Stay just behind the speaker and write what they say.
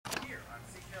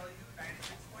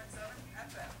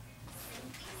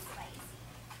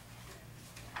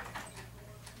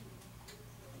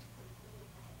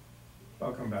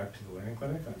Welcome back to the Learning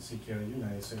Clinic on CKLU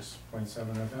 96.7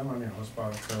 FM. I'm your host,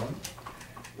 Bob Curlin.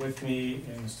 With me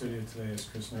in the studio today is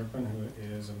Chris Nerpin, who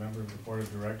is a member of the board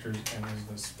of directors and is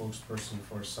the spokesperson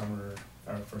for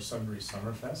Sudbury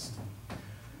Summerfest.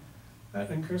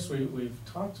 And Chris, we've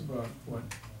talked about what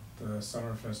the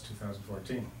Summerfest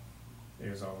 2014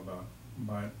 is all about,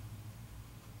 but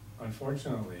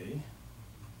unfortunately,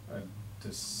 a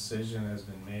decision has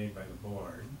been made by the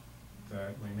board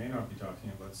that we may not be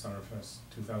talking about Summerfest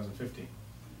 2015.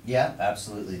 Yeah,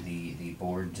 absolutely. The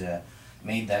board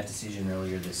made that decision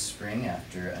earlier this spring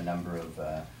after a number of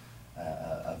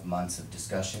months of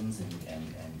discussions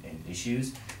and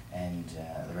issues, and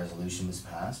the resolution was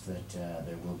passed that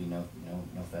there will be no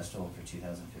festival for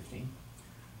 2015.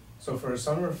 So for a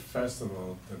summer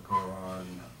festival to go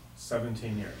on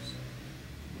 17 years,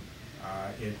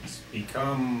 it's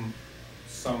become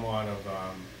somewhat of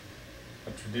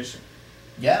a tradition.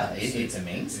 Yeah, it's a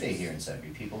mainstay here in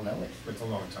Sudbury. People know it. It's a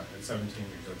long time. It's 17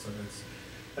 years.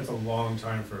 That's a long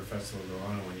time for a festival to go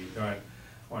on. And when you've got,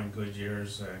 on good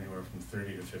years, anywhere from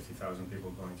 30 to 50,000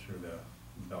 people going through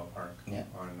the Bell Park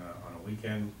on a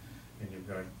weekend, and you've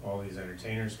got all these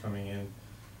entertainers coming in,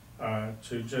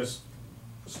 to just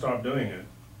stop doing it,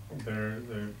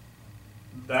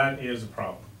 that is a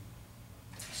problem.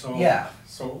 So yeah.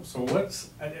 So what's,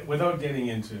 without getting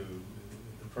into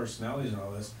the personalities and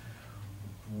all this,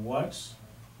 what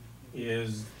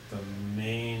is the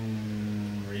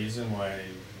main reason why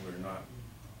we're not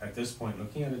at this point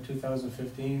looking at a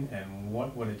 2015, and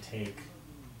what would it take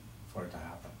for it to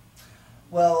happen?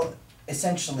 Well,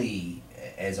 essentially,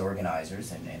 as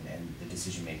organizers and the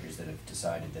decision makers that have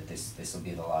decided that this will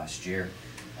be the last year,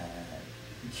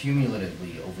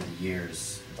 cumulatively over the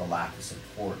years, the lack of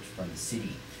support from the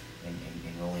city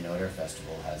in rolling out our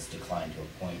festival has declined to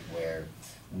a point where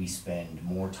we spend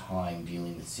more time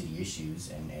dealing with city issues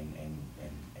and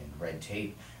red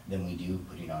tape than we do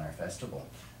putting on our festival.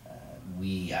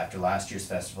 After last year's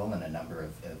festival and a number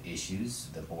of issues,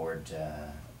 the board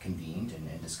convened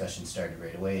and discussion started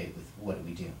right away with what do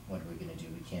we do? What are we going to do?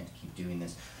 We can't keep doing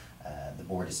this. The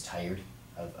board is tired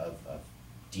of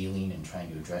dealing and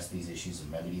trying to address these issues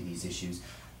and remedy these issues.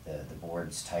 The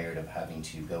board's tired of having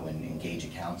to go and engage a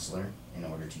counselor in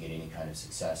order to get any kind of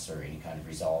success or any kind of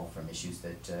resolve from issues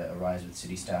that arise with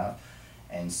city staff.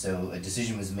 And so a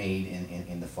decision was made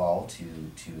in the fall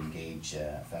to engage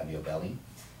Fabio Belli,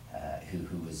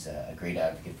 who was a great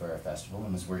advocate for our festival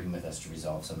and was working with us to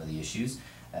resolve some of the issues.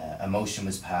 A motion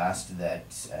was passed that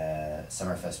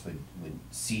Summerfest would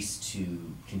cease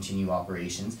to continue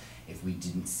operations if we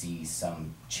didn't see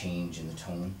some change in the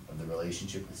tone of the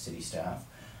relationship with city staff.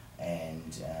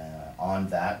 And on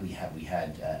that, we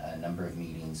had a number of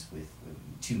meetings with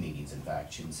 2 meetings, in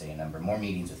fact, shouldn't say a number, more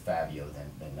meetings with Fabio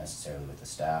than necessarily with the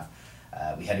staff.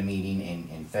 We had a meeting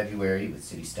in February with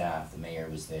city staff. The mayor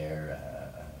was there,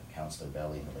 Councillor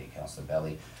Belli, the late Councillor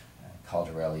Belli,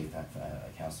 Caldarelli,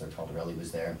 Councillor Caldarelli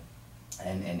was there,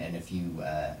 and a few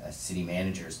city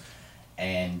managers.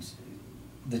 And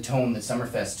the tone that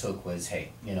Summerfest took was,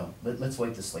 hey, let's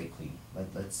wipe the slate clean.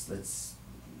 Let's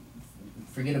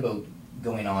forget about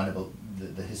going on about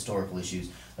the historical issues.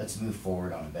 Let's move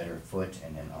forward on a better foot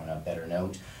and on a better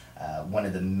note. One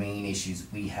of the main issues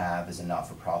we have as a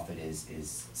not-for-profit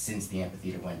is since the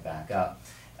amphitheater went back up,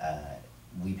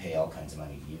 we pay all kinds of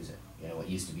money to use it. What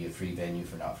used to be a free venue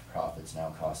for not-for-profits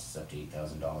now costs us up to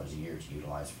 $8,000 a year to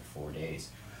utilize for 4 days.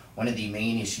 One of the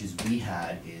main issues we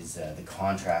had is the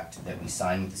contract that we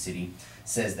signed with the city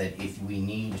says that if we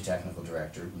need a technical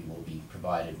director, we will be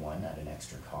provided one at an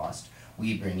extra cost.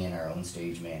 We bring in our own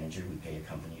stage manager. We pay a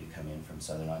company to come in from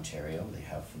Southern Ontario. They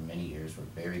have for many years. We're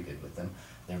very good with them.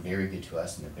 They're very good to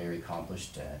us, and they're very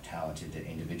accomplished, talented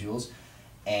individuals.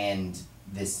 And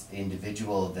this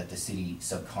individual that the city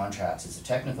subcontracts as a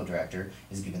technical director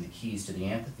is given the keys to the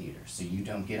amphitheater. So you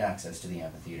don't get access to the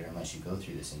amphitheater unless you go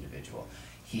through this individual.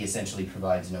 He essentially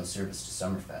provides no service to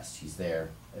Summerfest. He's there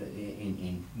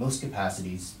in most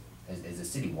capacities as a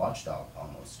city watchdog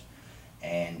almost.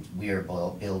 And we are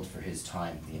billed for his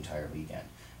time the entire weekend.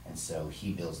 And so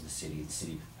he bills the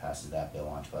city passes that bill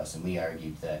on to us, and we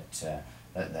argued that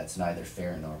that's neither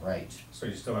fair nor right. So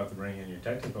you still have to bring in your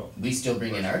technical. We still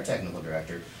bring in our technical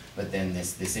director, but then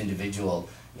this individual,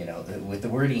 with the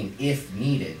wording "if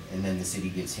needed," and then the city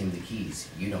gives him the keys.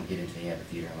 You don't get into the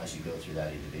amphitheater unless you go through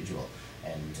that individual.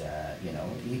 And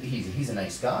he's a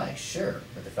nice guy, sure,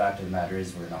 but the fact of the matter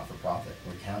is we're not for profit.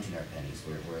 We're counting our pennies.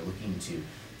 We're looking to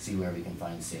see where we can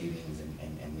find savings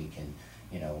and we can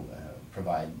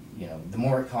provide. The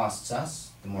more it costs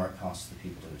us, the more it costs the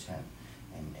people to attend.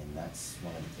 And that's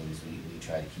one of the things we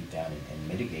try to keep down and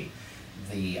mitigate.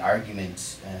 the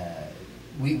argument,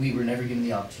 we were never given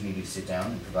the opportunity to sit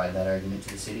down and provide that argument to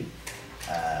the city.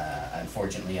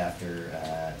 Unfortunately, after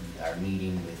our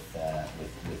meeting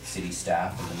with city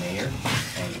staff and the mayor,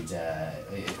 and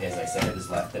as I said, it was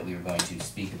left that we were going to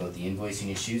speak about the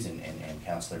invoicing issues, and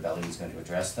Councillor Belly was going to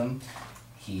address them.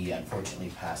 He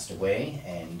unfortunately passed away,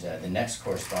 and the next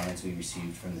correspondence we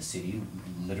received from the city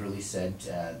literally said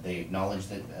they acknowledged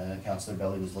that Councillor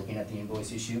Belly was looking at the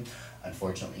invoice issue.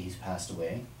 Unfortunately, he's passed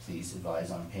away. Please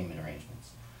advise on payment arrangements.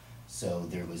 So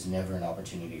there was never an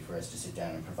opportunity for us to sit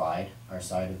down and provide our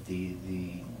side of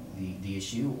the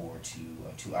issue, or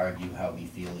to argue how we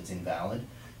feel it's invalid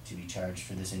to be charged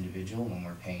for this individual when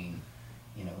we're paying,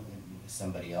 you know,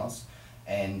 somebody else.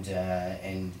 And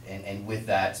with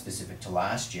that, specific to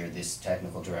last year, this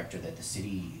technical director that the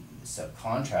city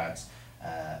subcontracts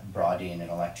brought in an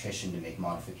electrician to make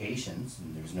modifications,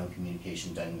 and there was no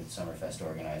communication done with Summerfest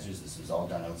organizers. This was all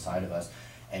done outside of us.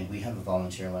 And we have a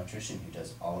volunteer electrician who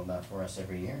does all of that for us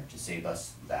every year to save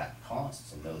us that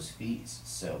costs and those fees.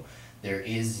 So there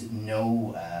is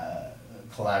no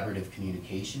collaborative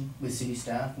communication with city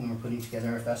staff when we're putting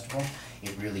together our festival.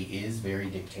 It really is very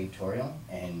dictatorial,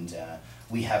 and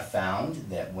we have found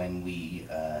that when we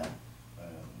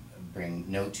bring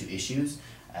note to issues,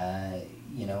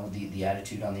 you know, the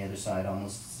attitude on the other side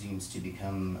almost seems to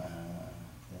become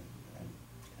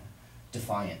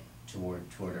defiant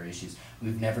toward our issues.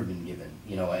 We've never been given,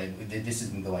 you know, this has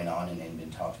been going on and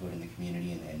been talked about in the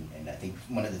community, and I think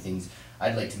one of the things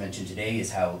I'd like to mention today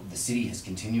is how the city has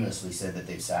continuously said that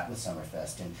they've sat with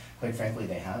Summerfest, and quite frankly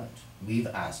they haven't. We've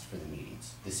asked for the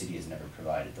meetings, the city has never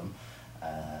provided them,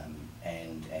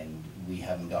 and we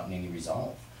haven't gotten any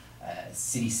resolve.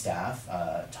 City staff,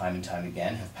 time and time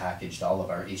again, have packaged all of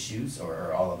our issues,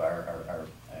 or all of our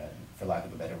for lack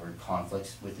of a better word,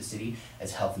 conflicts with the city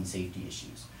as health and safety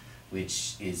issues,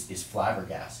 which is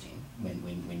flabbergasting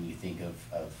when you think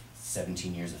of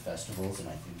 17 years of festivals, and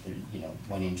I think that, you know,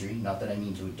 one injury, not that I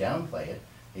mean to downplay it,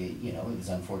 you know, it was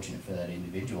unfortunate for that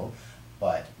individual,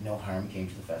 but no harm came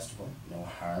to the festival, no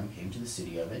harm came to the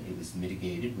city of it. It was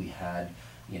mitigated. We had,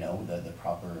 you know, the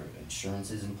proper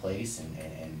insurances in place, and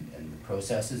the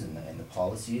processes and the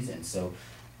policies, and so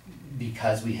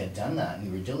because we had done that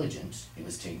and we were diligent, it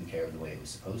was taken care of the way it was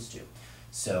supposed to.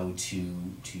 So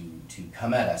to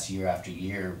come at us year after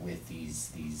year with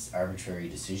these arbitrary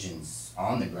decisions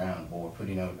on the ground while we're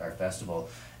putting out our festival,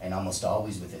 and almost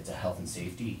always with it's a health and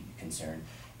safety concern,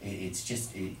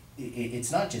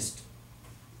 it's not just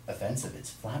offensive,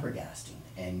 it's flabbergasting,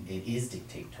 and it is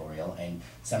dictatorial, and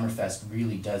Summerfest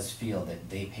really does feel that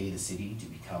they pay the city to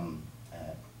become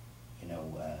you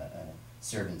know,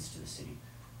 servants to the city,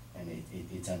 and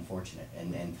it's unfortunate.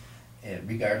 And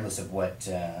regardless of what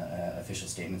official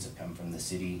statements have come from the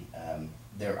city,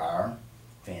 there are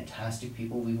fantastic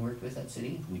people we've worked with at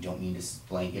city. We don't mean to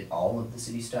blanket all of the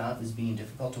city staff as being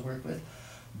difficult to work with,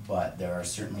 but there are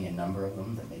certainly a number of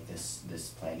them that make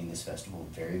planning this festival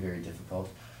very, very difficult.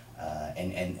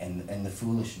 And the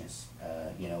foolishness,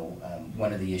 you know,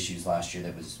 one of the issues last year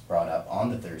that was brought up on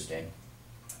the Thursday,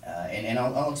 and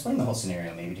I'll explain the whole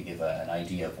scenario maybe to give an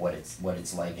idea of what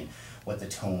it's like and what the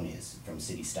tone is from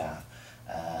city staff.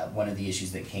 One of the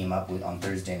issues that came up on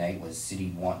Thursday night was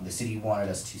the city wanted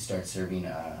us to start serving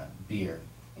beer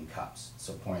in cups,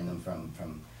 so pouring them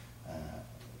from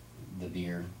the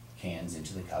beer cans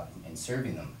into the cup and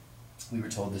serving them. We were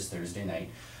told this Thursday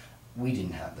night we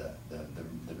didn't have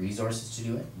the resources to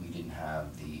do it, we didn't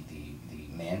have the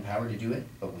manpower to do it,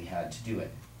 but we had to do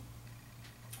it.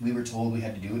 We were told we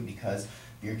had to do it because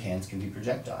beer cans can be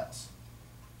projectiles.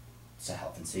 It's a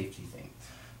health and safety thing.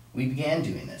 We began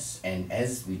doing this, and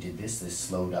as we did this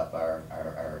slowed up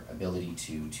our ability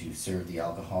to serve the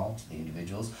alcohol to the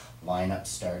individuals. Lineups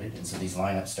started, and so these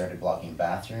lineups started blocking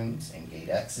bathrooms and gate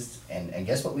exits, and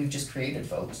guess what we've just created,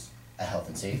 folks? A health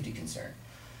and safety concern.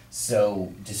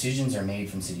 So decisions are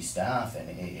made from city staff, and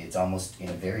it's almost in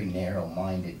a very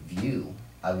narrow-minded view.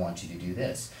 I want you to do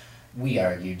this. We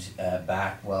argued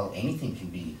back, well, anything can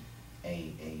be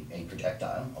a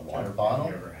projectile, a water bottle.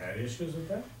 Have you ever had issues with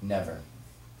that? Never.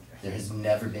 There has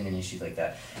never been an issue like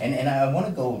that. And I want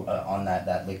to go on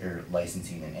that liquor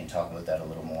licensing and talk about that a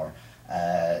little more.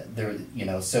 You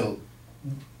know, so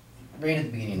right at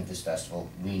the beginning of this festival,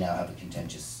 we now have a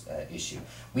contentious issue.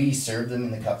 We served them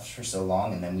in the cups for so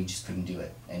long, and then we just couldn't do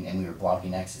it. And we were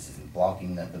blocking exits and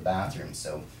blocking the bathrooms.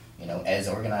 So, you know, as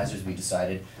organizers, we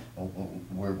decided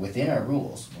we're within our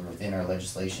rules, we're within our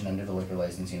legislation under the Liquor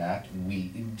Licensing Act.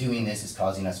 Doing this is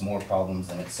causing us more problems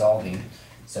than it's solving,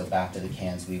 so back to the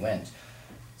cans we went.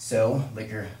 So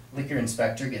liquor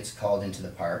inspector gets called into the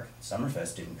park.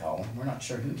 Summerfest didn't call him. We're not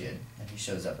sure who did. And he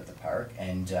shows up at the park,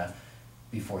 and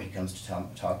before he comes to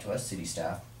talk to us, city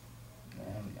staff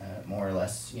more or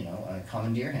less,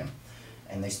 commandeer him.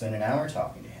 And they spend an hour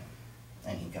talking to him.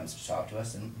 And he comes to talk to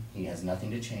us, and he has nothing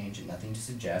to change and nothing to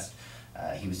suggest.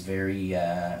 He was very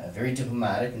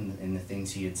diplomatic in the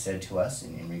things he had said to us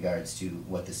in regards to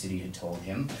what the city had told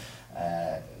him.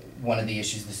 One of the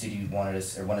issues the city wanted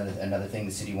us, or another thing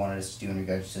the city wanted us to do in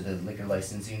regards to the liquor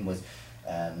licensing was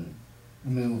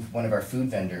move one of our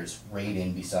food vendors right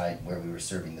in beside where we were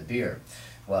serving the beer.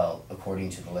 Well,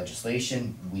 according to the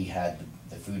legislation, we had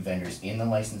the food vendors in the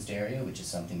licensed area, which is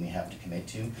something we have to commit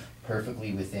to,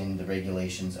 perfectly within the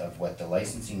regulations of what the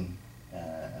licensing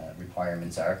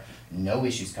requirements are. No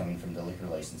issues coming from the liquor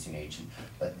licensing agent,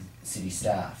 but city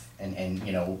staff. And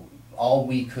all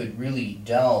we could really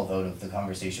delve out of the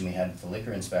conversation we had with the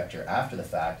liquor inspector after the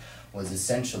fact was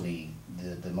essentially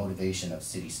the motivation of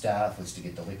city staff was to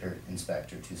get the liquor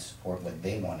inspector to support what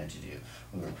they wanted to do.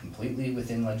 We were completely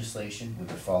within legislation, we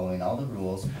were following all the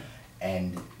rules,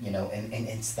 and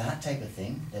it's that type of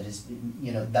thing that is,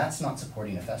 that's not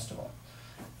supporting a festival.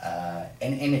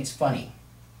 And it's funny.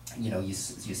 You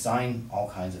sign all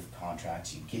kinds of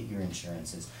contracts, you get your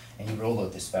insurances, and you roll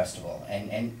out this festival.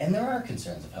 And there are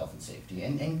concerns of health and safety,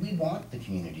 and we want the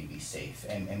community to be safe,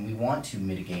 and we want to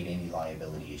mitigate any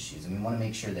liability issues, and we want to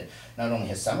make sure that not only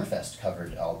has Summerfest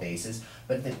covered all bases,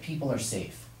 but that people are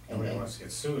safe. Nobody wants to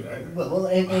get sued either. Well,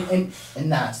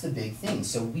 and that's the big thing.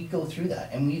 So we go through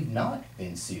that, and we've not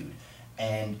been sued.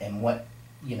 And what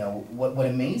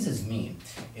amazes me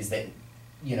is that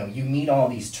you meet all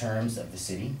these terms of the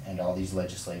city and all these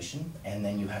legislation, and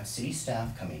then you have city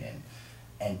staff coming in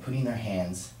and putting their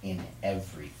hands in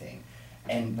everything.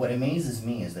 And what amazes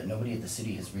me is that nobody at the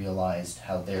city has realized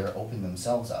how they're opening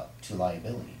themselves up to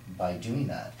liability by doing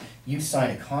that. You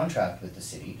sign a contract with the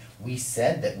city, we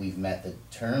said that we've met the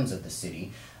terms of the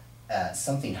city,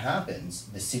 something happens,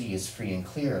 the city is free and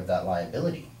clear of that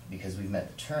liability because we've met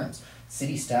the terms.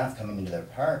 City staff coming into their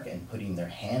park and putting their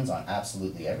hands on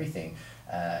absolutely everything,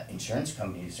 insurance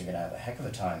companies are going to have a heck of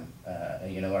a time,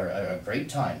 or a great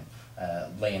time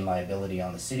laying liability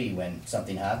on the city when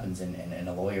something happens, and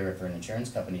a lawyer for an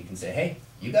insurance company can say, hey,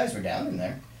 you guys were down in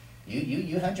there.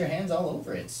 You had your hands all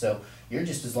over it, so you're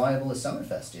just as liable as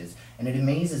Summerfest is. And it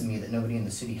amazes me that nobody in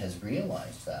the city has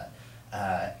realized that.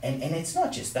 And it's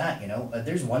not just that,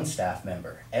 there's one staff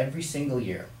member every single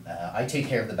year. I take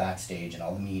care of the backstage and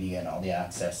all the media and all the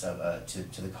access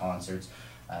to the concerts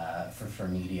for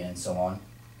media and so on.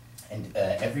 And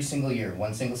every single year,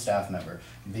 one single staff member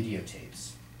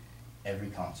videotapes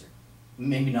every concert.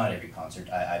 Maybe not every concert.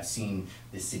 I've seen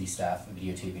the city staff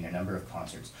videotaping a number of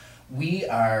concerts. We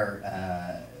are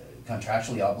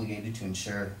contractually obligated to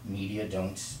ensure media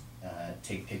don't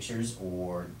take pictures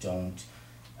or don't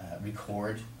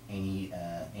record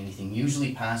anything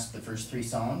usually past the first 3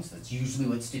 songs. That's usually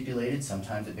what's stipulated.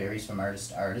 Sometimes it varies from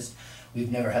artist to artist. We've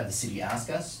never had the city ask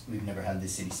us. We've never had the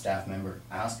city staff member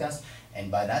ask us. And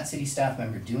by that city staff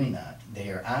member doing that, they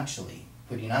are actually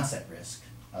putting us at risk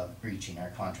of breaching our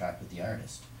contract with the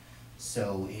artist.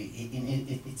 So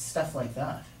it's stuff like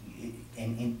that.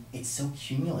 And it's so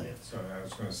cumulative. So I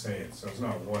was going to say, so it's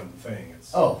not one thing.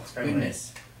 It's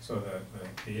Goodness. So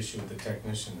the issue with the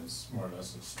technician is more or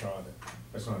less a straw.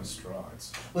 It's not a straw.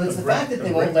 It's the fact that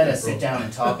they won't let us sit down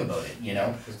and talk about it.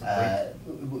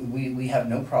 We have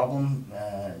no problem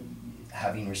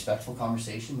having respectful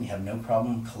conversation. We have no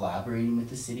problem collaborating with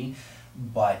the city,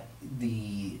 but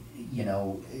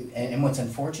and what's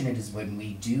unfortunate is when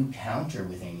we do counter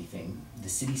with anything, the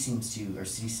city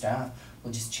city staff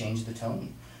will just change the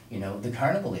tone. The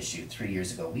carnival issue 3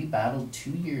 years ago, we battled 2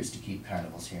 years to keep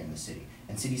carnivals here in the city.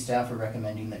 And city staff were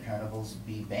recommending that carnivals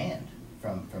be banned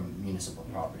from municipal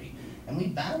property. And we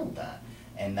battled that.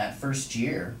 And that first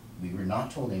year, we were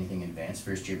not told anything in advance,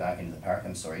 first year back into the park,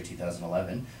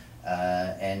 2011.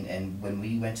 And when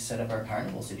we went to set up our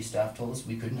carnival, city staff told us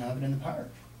we couldn't have it in the park.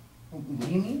 What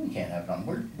do you mean we can't have it on?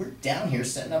 We're down here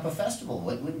setting up a festival.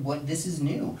 What this is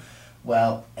new.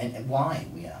 Well, and why,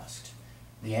 we asked.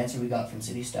 The answer we got from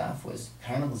city staff was,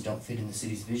 carnivals don't fit in the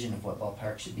city's vision of what Bell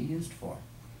Park should be used for.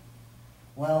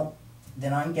 Well,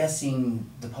 then I'm guessing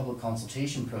the public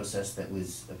consultation process that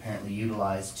was apparently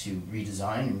utilized to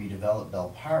redesign and redevelop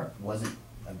Bell Park wasn't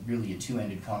really a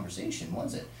two-ended conversation,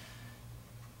 was it?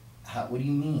 What do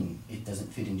you mean it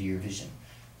doesn't fit into your vision?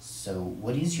 So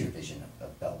what is your vision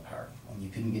of Bell Park? Well, you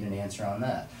couldn't get an answer on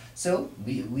that. So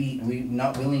we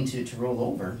not willing to roll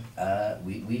over,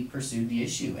 we pursued the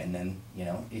issue, and then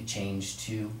it changed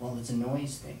to, well, it's a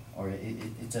noise thing, or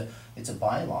it's a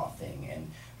bylaw thing, and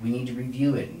we need to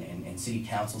review it, and city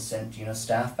council sent, you know,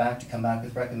 staff back to come back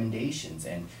with recommendations,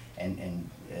 and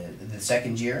the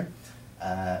second year,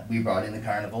 we brought in the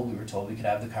carnival, we were told we could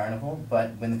have the carnival,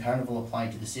 but when the carnival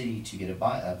applied to the city to get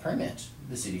a permit,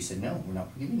 the city said, no, we're not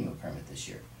giving you a permit this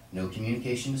year. No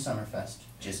communication to Summerfest,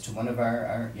 just to one of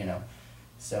our you know,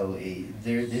 so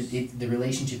the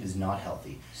relationship is not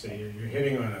healthy. So you're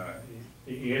hitting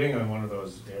on one of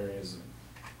those areas.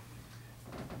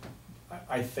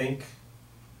 I think,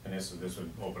 and this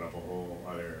would open up a whole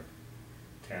other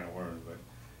can of worms, but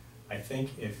I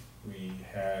think if we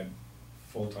had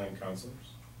full-time counselors,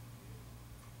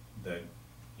 that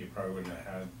you probably wouldn't have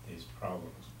had these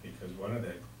problems, because one of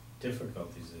the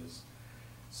difficulties is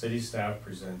city staff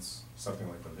presents something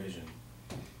like a vision,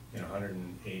 you know,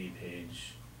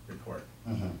 180-page report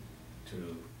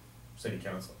to city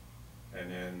council,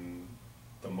 and then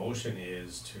the motion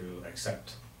is to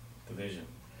accept the vision.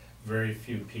 Very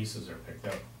few pieces are picked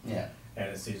up. Yeah. And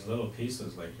it's these little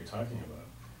pieces like you're talking about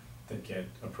that get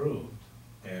approved,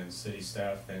 and city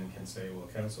staff then can say, well,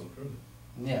 council approved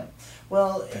it. Yeah.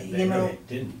 Well, And you they know, really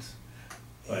didn't,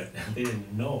 but they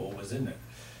didn't know what was in there.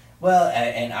 well,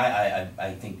 and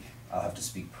I think I'll have to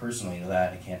speak personally to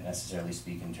that. I can't necessarily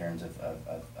speak in terms of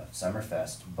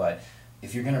Summerfest, but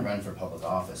if you're gonna run for public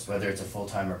office, whether it's a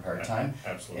full-time or part-time,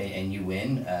 Absolutely. and you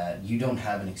win, you don't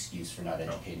have an excuse for not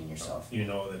educating yourself. You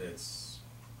know that it's,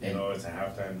 you know, it's a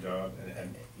half-time job,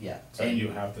 and Yeah. so you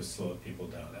have to slow people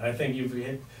down. And I think you've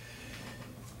hit,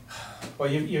 well,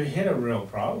 you hit a real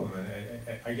problem,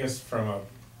 and I guess from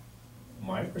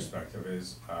my perspective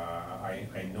is,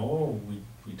 I know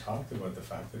we talked about the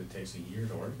fact that it takes a year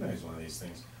to organize one of these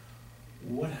things.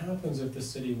 What happens if the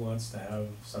city wants to have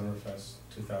Summerfest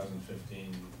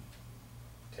 2015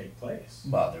 take place?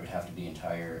 Well, there would have to be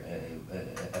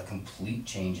a complete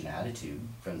change in attitude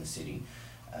from the city.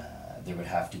 There would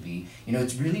have to be, you know,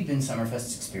 it's really been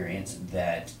Summerfest's experience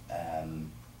that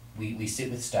we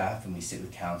sit with staff and we sit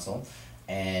with council,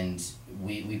 and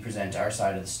we present our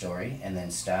side of the story, and then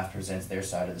staff presents their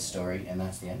side of the story, and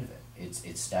that's the end of it.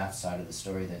 It's staff's side of the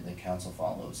story that the council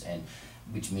follows, and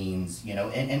which means, you know,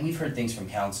 and we've heard things from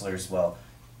councillors, well,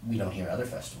 we don't hear other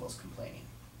festivals complaining.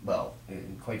 Well,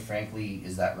 quite frankly,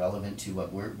 is that relevant to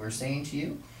what we're saying to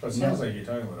you? But it sounds like you're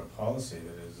talking about a policy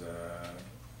that is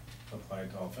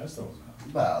applied to all festivals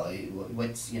now. Well,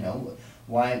 what's, you know,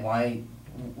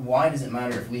 why does it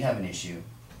matter if we have an issue,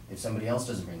 if somebody else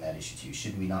doesn't bring that issue to you?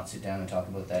 Should we not sit down and talk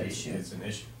about that issue? It's an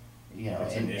issue. You know,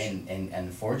 It's an issue. and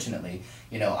unfortunately,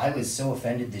 you know, I was so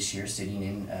offended this year sitting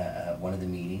in one of the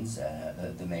meetings,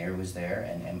 the mayor was there,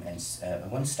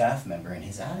 and one staff member, and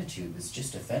his attitude was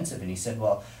just offensive, and he said,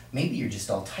 well, maybe you're just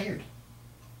all tired.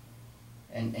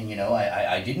 And you know,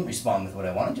 I didn't respond with what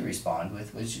I wanted to respond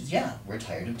with, which is, yeah, we're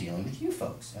tired of dealing with you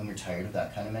folks, and we're tired of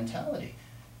that kind of mentality.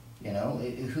 You know,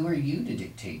 who are you to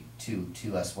dictate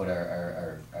to us what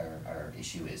our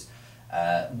issue is?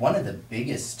 One of the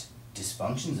biggest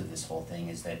dysfunctions of this whole thing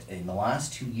is that in the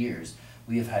last 2 years,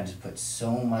 we have had to put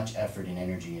so much effort and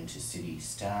energy into city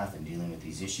staff and dealing with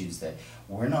these issues that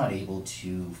we're not able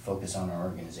to focus on our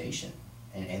organization.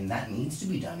 And that needs to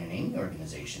be done in any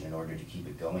organization in order to keep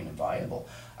it going and viable.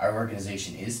 Our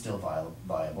organization is still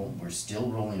viable. We're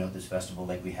still rolling out this festival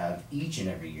like we have each and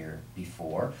every year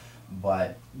before,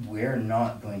 but we're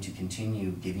not going to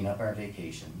continue giving up our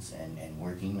vacations and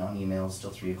working on emails till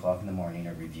 3 o'clock in the morning,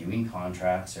 or reviewing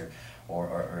contracts,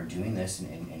 or doing this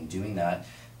and doing that,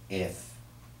 if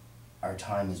our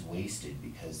time is wasted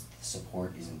because the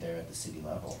support isn't there at the city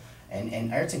level.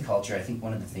 And arts and culture, I think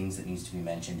one of the things that needs to be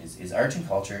mentioned is arts and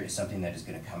culture is something that is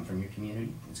going to come from your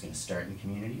community. It's going to start in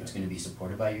community. It's going to be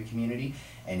supported by your community.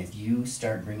 And if you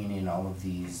start bringing in all of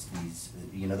these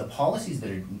you know, the policies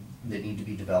that need to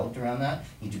be developed around that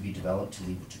need to be developed to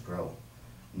leave it to grow,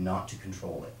 not to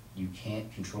control it. You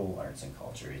can't control arts and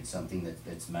culture. It's something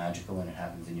that's magical, and it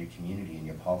happens in your community, and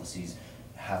your policies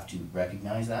have to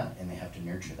recognize that, and they have to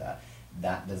nurture that.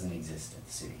 That doesn't exist at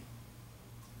the city.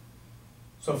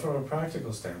 So from a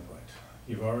practical standpoint,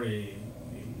 you've already,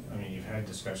 I mean, you've had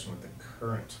discussion with the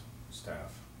current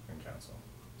staff and council,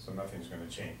 so nothing's gonna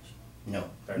change. No,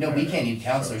 That no, we kind of- can't need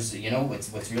counselors. You know,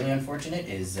 what's really unfortunate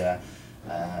is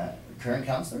current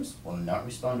counselors will not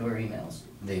respond to our emails.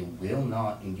 They will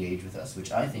not engage with us,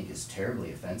 which I think is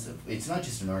terribly offensive. It's not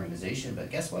just an organization, but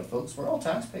guess what, folks? We're all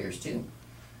taxpayers too.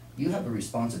 You have a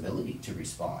responsibility to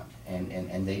respond,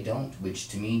 and they don't, which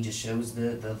to me just shows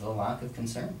the lack of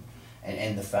concern.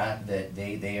 And the fact that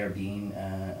they are being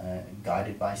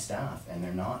guided by staff, and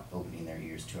they're not opening their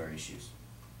ears to our issues.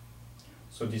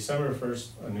 So December 1st,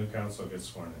 a new council gets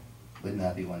sworn in. Wouldn't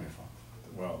that be wonderful?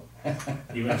 Well,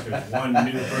 even if there's one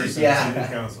new person Yeah. in the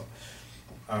council.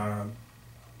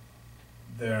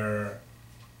 there,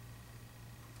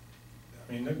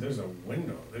 I mean, there's a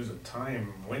window, there's a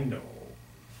time window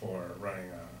for running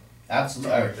a.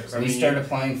 Absolutely. something like this. I We mean, start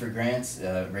applying for grants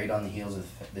right on the heels of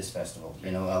this festival.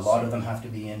 You know, a lot of them have to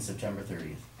be in September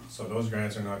 30th. So those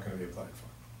grants are not gonna be applied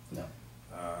for. No.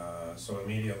 So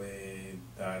immediately,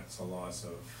 that's a loss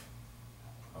of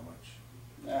how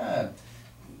much?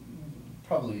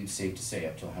 Probably safe to say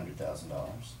up to $100,000.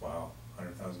 Wow,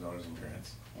 $100,000 in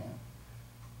grants, Yeah,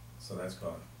 so that's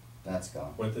gone. that's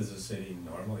gone. What does the city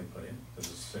normally put in? Does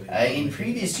the city? In normally-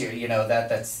 previous year, you know,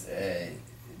 that's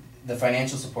the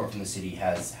financial support from the city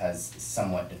has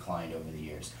somewhat declined over the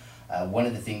years. One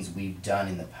of the things we've done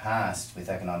in the past with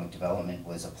economic development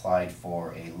was applied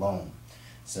for a loan.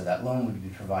 So that loan would be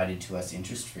provided to us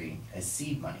interest-free as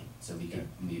seed money, so we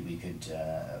could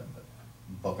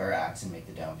book our acts and make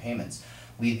the down payments.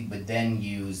 We would then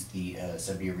use the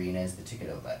Sudbury Arena as the ticket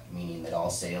outlet, meaning that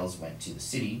all sales went to the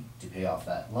city to pay off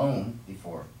that loan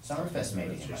before Summerfest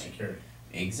made That's any your money. security.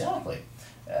 Exactly.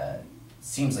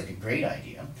 Seems like a great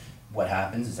idea. What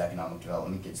happens is economic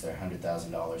development gets their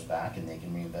 $100,000 back and they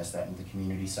can reinvest that in the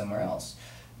community somewhere else.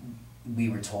 We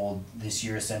were told this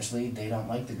year essentially they don't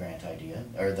like the grant idea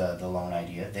or the loan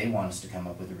idea. They want us to come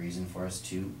up with a reason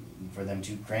for them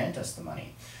to grant us the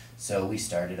money. So we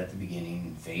started at the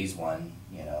beginning, phase one,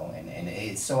 you know, and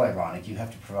it's so ironic. You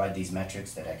have to provide these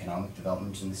metrics that economic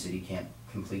development in the city can't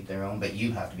complete their own, but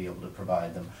you have to be able to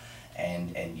provide them.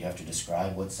 And you have to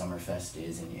describe what Summerfest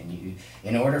is, and you,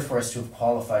 in order for us to have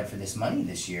qualified for this money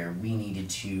this year, we needed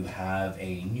to have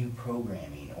a new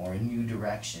programming or a new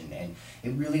direction, and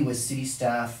it really was city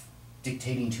staff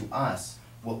dictating to us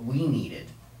what we needed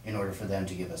in order for them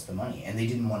to give us the money, and they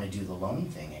didn't want to do the loan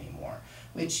thing anymore,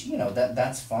 which, you know,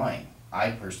 that's fine.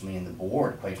 I personally, and the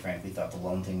board, quite frankly, thought the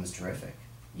loan thing was terrific.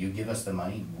 You give us the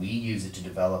money, we use it to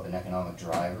develop an economic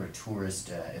driver, a tourist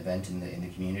event in the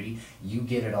community. You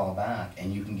get it all back,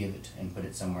 and you can give it and put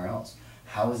it somewhere else.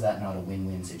 How is that not a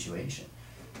win-win situation?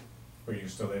 Were you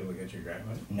still able to get your grant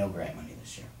money? No grant money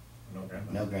this year. No grant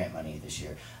money? No grant money this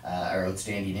year. Our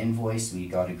outstanding invoice, we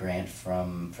got a grant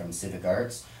from Civic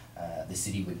Arts. The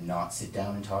city would not sit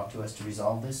down and talk to us to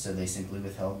resolve this, so they simply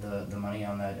withheld the money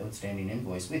on that outstanding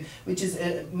invoice, which is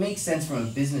makes sense from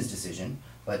a business decision.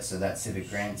 But so that Civic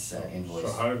Grants invoice.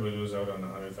 So how did we lose out on the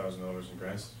 $100,000 in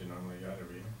grants that you normally got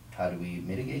every year? How do we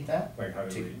mitigate that? Like, how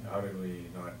did we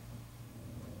not,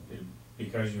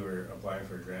 because you were applying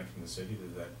for a grant from the city,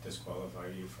 did that disqualify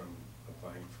you from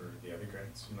applying for the other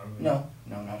grants you normally? No,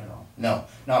 not at all. No,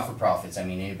 not-for-profits. I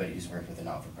mean, anybody who's worked with a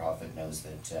not-for-profit knows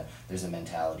that there's a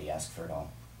mentality, ask for it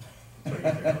all. So you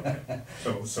think, okay.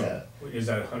 So is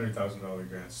that $100,000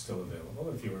 grant still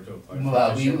available if you were to apply for it?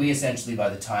 Well, this year? we essentially, by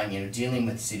the time, you know, dealing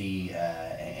with city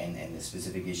and the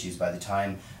specific issues, by the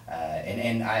time,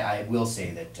 and I will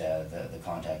say that the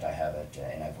contact I have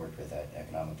and I've worked with at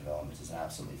Economic Development is an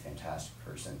absolutely fantastic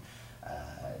person,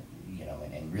 you know,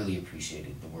 and really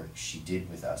appreciated the work she did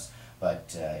with us.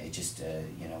 But it just,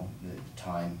 you know, the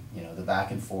time, you know, the back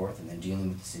and forth and then dealing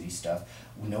with the city stuff,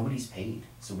 nobody's paid.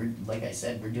 So we're, like I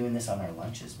said, we're doing this on our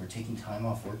lunches. We're taking time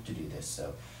off work to do this.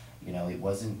 So, you know, it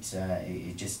wasn't,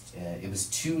 it was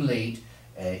too late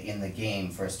in the game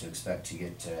for us to expect to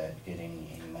get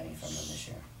any money from them this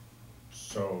year.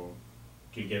 So,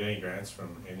 do you get any grants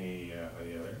from any of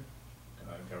the other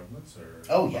governments or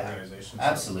Oh, yeah. organizations?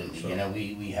 Absolutely. So, You know,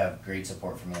 we have great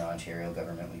support from the Ontario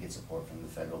government. We get support from the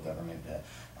federal government.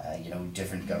 You know,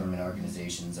 different government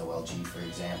organizations. OLG, for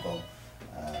example,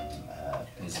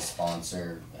 is a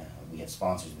sponsor. We have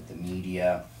sponsors with the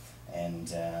media, and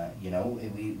you know,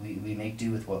 we make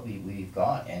do with what we've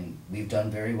got, and we've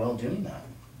done very well doing that.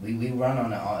 We run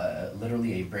on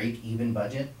literally a break-even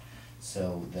budget,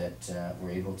 so that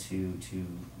we're able to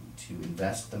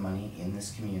invest the money in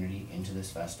this community, into this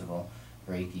festival,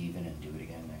 break even, and do it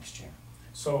again next year.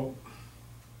 So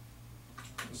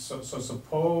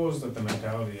suppose that the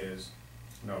mentality is,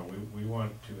 no, we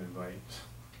want to invite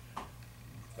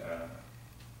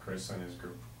Chris and his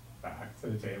group back to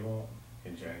the table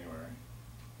in January,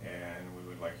 and we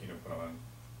would like you to put on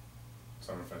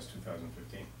Summerfest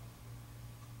 2015.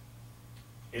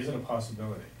 Is it a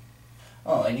possibility?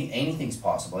 Oh, anything's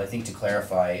possible. I think to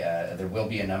clarify, there will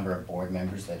be a number of board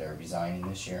members that are resigning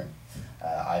this year.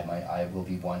 I will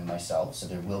be one myself, so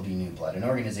there will be new blood. An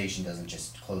organization doesn't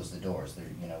just close the doors. There,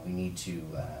 you know, we need to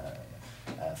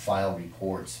file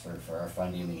reports for our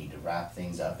funding. We need to wrap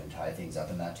things up and tie things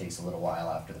up, and that takes a little while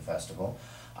after the festival.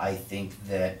 I think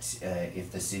that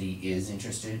if the city is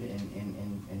interested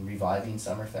in reviving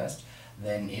Summerfest,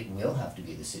 then it will have to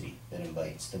be the city that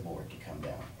invites the board to come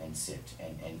down and sit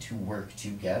and to work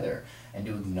together and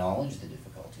to acknowledge the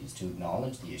difficulties, to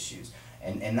acknowledge the issues.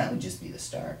 And that would just be the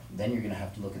start. Then you're gonna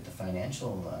have to look at the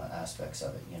financial aspects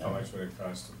of it, you know. How much would it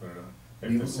cost to put it on?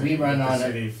 We- If the city, we run if the on a-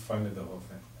 city funded the whole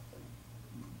thing,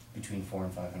 Between $400,000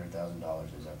 and $500,000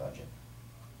 is our budget.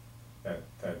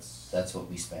 that's That's what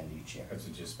we spend each year.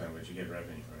 what you spend, but you get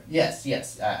revenue, right? Yes,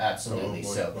 yes, absolutely,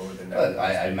 so, What would the net well,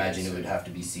 cost I be imagine to it the would city? have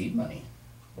to be seed money,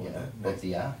 What you would know, the both net-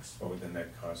 the acts. What would the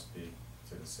net cost be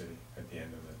to the city at the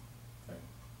end of the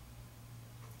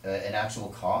thing? An actual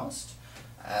cost,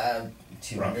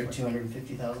 Roughly.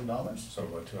 $250,000. So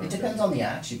about It depends on the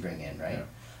acts you bring in, right?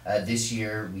 Yeah. This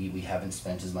year, we haven't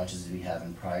spent as much as we have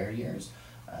in prior years,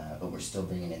 but we're still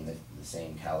bringing in the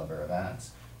same caliber of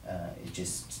acts. It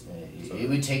just, So it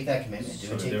would take that commitment, it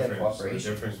So would the take that difference, cooperation.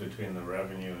 the difference between the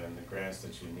revenue and the grants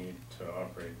that you need to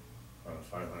operate on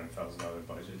a $500,000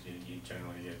 budget, you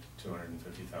generally get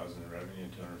 250,000 in revenue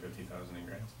and 250,000 in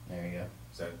grants. There you go.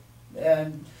 Is that,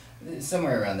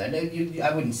 Somewhere around there. No,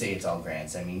 I wouldn't say it's all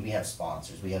grants. I mean, we have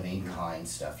sponsors, we have in-kind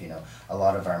stuff, you know. A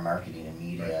lot of our marketing and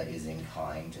media Right. is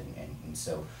in-kind, and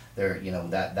so there, you know,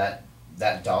 that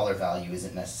dollar value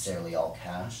isn't necessarily all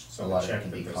cash. A so lot the of it check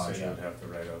can that be the city would contract. have to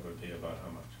write out would be about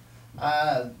how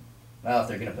much? Well, if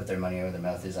they're gonna put their money where their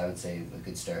mouth is, I would say a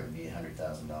good start would be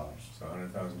 $100,000. So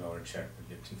 $100,000 check would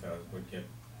get 2,000, would get.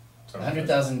 A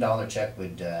 $100,000 check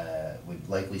would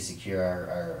likely secure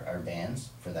our bands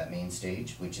for that main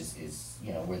stage, which is,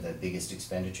 you know, where the biggest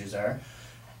expenditures are.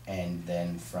 And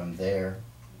then from there,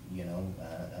 you know,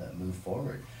 move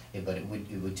forward. But it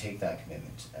would take that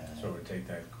commitment. So it would take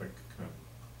that quick commitment.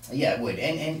 Yeah, it would,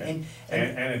 and And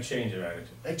a change of attitude.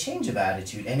 a change of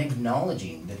attitude and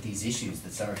acknowledging that these issues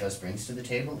that Summerfest brings to the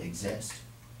table exist.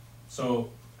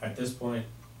 So at this point,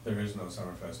 there is no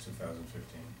Summerfest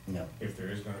 2015. No. If there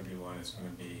is gonna be one, it's gonna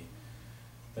be,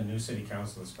 the new city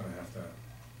council is gonna have to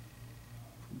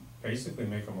basically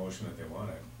make a motion that they want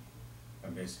it,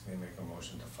 and basically make a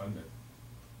motion to fund it.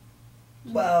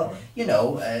 Well, you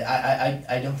know,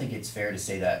 I don't think it's fair to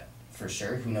say that for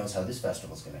sure. Who knows how this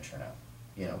festival's gonna turn out?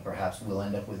 You know, perhaps we'll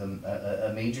end up with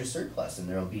a major surplus and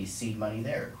there'll be seed money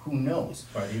there. Who knows?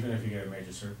 But even if you get a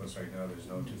major surplus right now, there's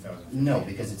no 2015. No,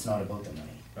 because it's not about the money.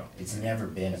 No. It's never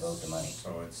been about the money.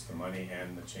 So it's the money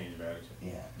and the change of attitude.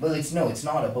 Yeah. Well, it's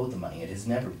not about the money. It has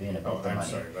never been about Oh, the I'm money.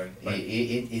 sorry, but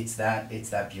It's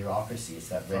that bureaucracy. It's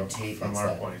that red tape. From it's our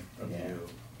that- point of yeah. view,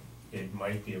 it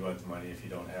might be about the money if you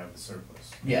don't have the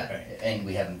surplus. in the Yeah, bank. and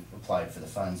we haven't applied for the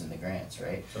funds and the grants,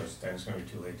 right? So then it's gonna be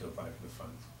too late to apply for the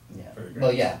funds. Yeah. For the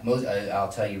Well, grants. yeah,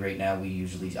 I'll tell you right now, I'm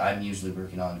usually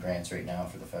working on grants right now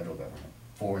for the federal government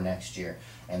for next year.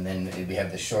 And then we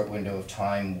have the short window of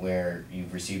time where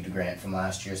you've received a grant from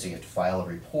last year, so you have to file a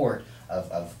report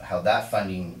of how that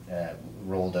funding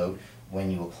rolled out when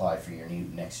you apply for your new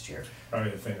next year.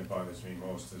 Probably the thing that bothers me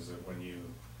most is that when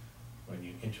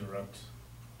you interrupt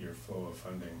your flow of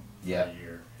funding for Yeah. a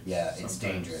year, Yeah, it's sometimes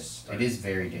dangerous. hard- It is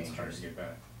very It's hard dangerous. to get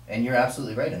back. And you're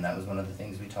absolutely right, and that was one of the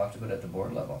things we talked about at the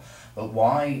board level. But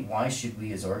why should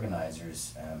we as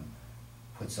organizers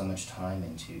put so much time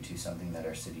into something that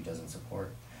our city doesn't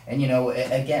support? And you know,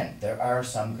 again, there are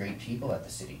some great people at the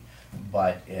city,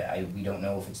 but we don't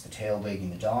know if it's the tail wagging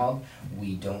the dog.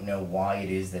 We don't know why it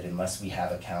is that unless we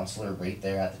have a counselor right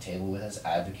there at the table with us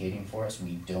advocating for us,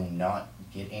 we do not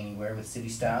get anywhere with city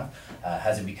staff.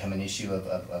 Has it become an issue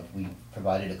of we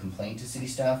provided a complaint to city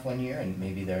staff one year and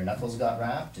maybe their knuckles got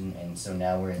wrapped and so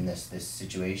now we're in this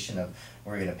situation of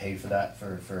we're gonna pay for that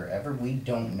for forever? We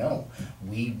don't know.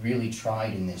 We really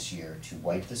tried in this year to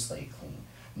wipe the slate clean,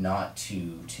 not to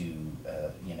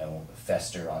you know,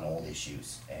 fester on old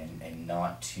issues and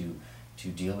not to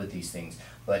deal with these things.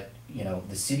 But, you know,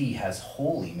 the city has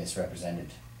wholly misrepresented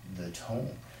the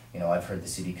tone. You know, I've heard the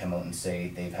city come out and say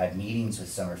they've had meetings with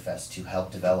Summerfest to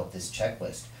help develop this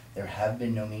checklist. There have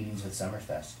been no meetings with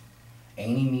Summerfest.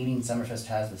 Any meeting Summerfest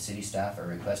has with city staff are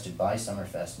requested by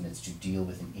Summerfest, and it's to deal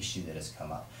with an issue that has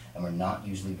come up. And we're not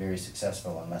usually very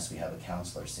successful unless we have a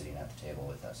counselor sitting at the table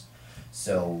with us.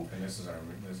 So, And this is our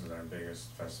biggest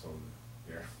festival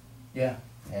here. yeah,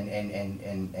 and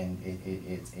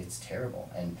it's terrible,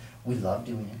 and we love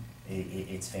doing it.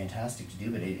 It's fantastic to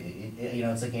do, but you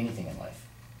know, it's like anything in life.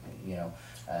 You know,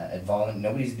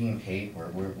 nobody's being paid.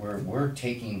 We're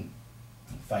taking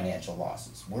financial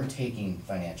losses. We're taking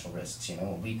financial risks. You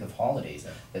know, a week of holidays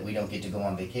that we don't get to go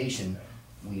on vacation,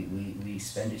 we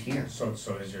spend it here. So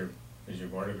is your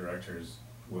board of directors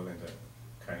willing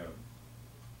to kind of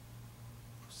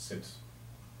sit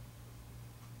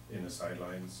in the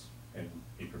sidelines and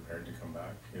be prepared to come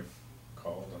back if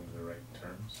called under the right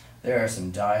terms? There are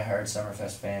some diehard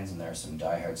Summerfest fans and there are some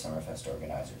diehard Summerfest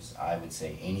organizers. I would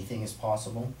say anything is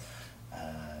possible,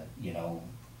 you know,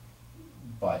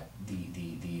 but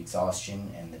the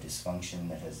exhaustion and the dysfunction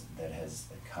that has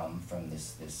come from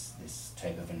this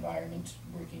type of environment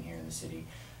working here in the city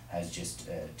has just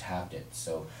tapped it.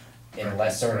 So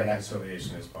unless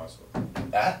reconciliation is possible.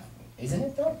 That isn't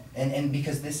it though? And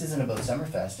because this isn't about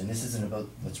Summerfest and this isn't about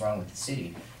what's wrong with the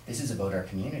city, this is about our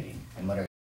community and what our